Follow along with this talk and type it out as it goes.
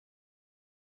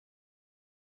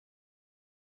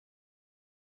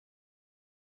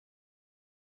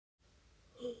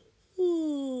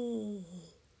Ooh.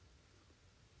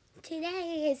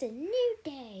 Today is a new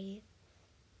day.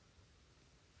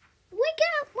 Wake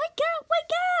up, wake up,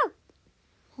 wake up!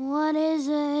 What is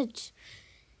it?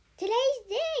 Today's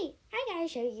day. I gotta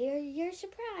show you your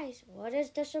surprise. What is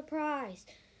the surprise?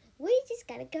 We just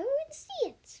gotta go and see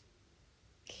it.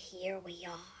 Here we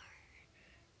are.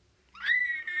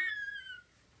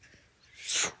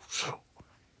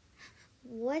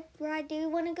 What ride do you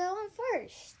want to go on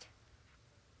first?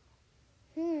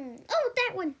 Oh,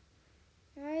 that one.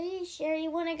 Are you sure you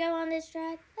want to go on this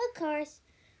ride? Of course.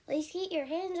 At least keep your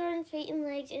hands, arms, feet, and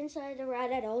legs inside the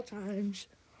ride at all times.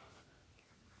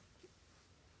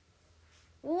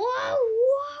 Whoa, whoa,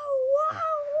 whoa,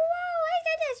 whoa.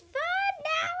 Isn't this fun?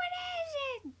 No, it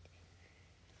isn't.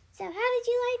 So how did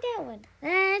you like that one?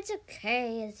 It's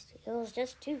okay. It was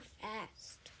just too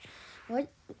fast. What?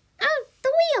 Oh,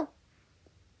 the wheel.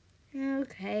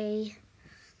 Okay.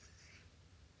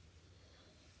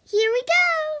 Here we go.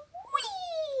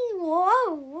 Whee!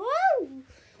 Whoa, whoa.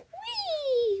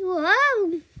 Whee!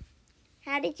 Whoa.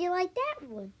 How did you like that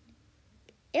one?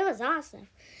 It was awesome.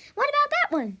 What about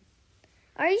that one?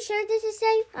 Are you sure this is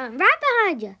safe? I'm right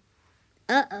behind you.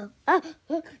 Uh-oh. Oh,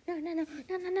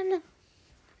 no.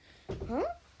 Huh?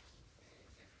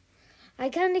 I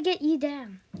come to get you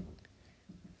down.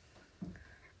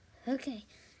 Okay.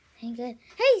 Thank God.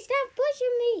 Hey, stop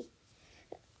pushing me.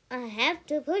 I have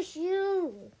to push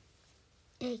you.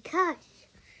 Because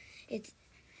it's...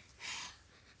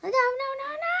 No.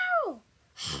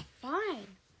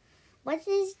 Fine. What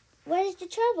is the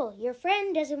trouble? Your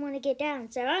friend doesn't want to get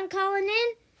down, so I'm calling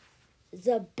in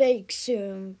the big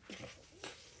Sim.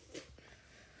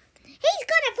 He's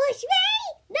gonna push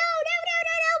me! No,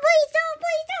 please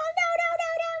don't, I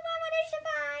want to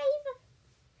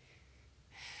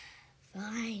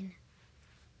survive. Fine.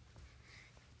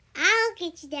 I'll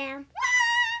get you down.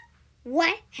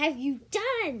 What have you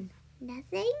done?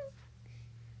 Nothing.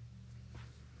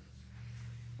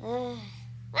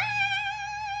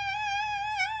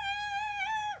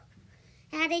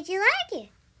 How did you like it?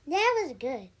 That was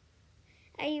good.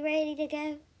 Are you ready to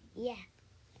go? Yeah.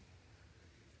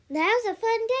 That was a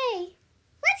fun day.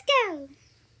 Let's go.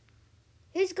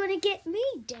 Who's going to get me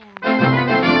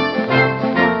down?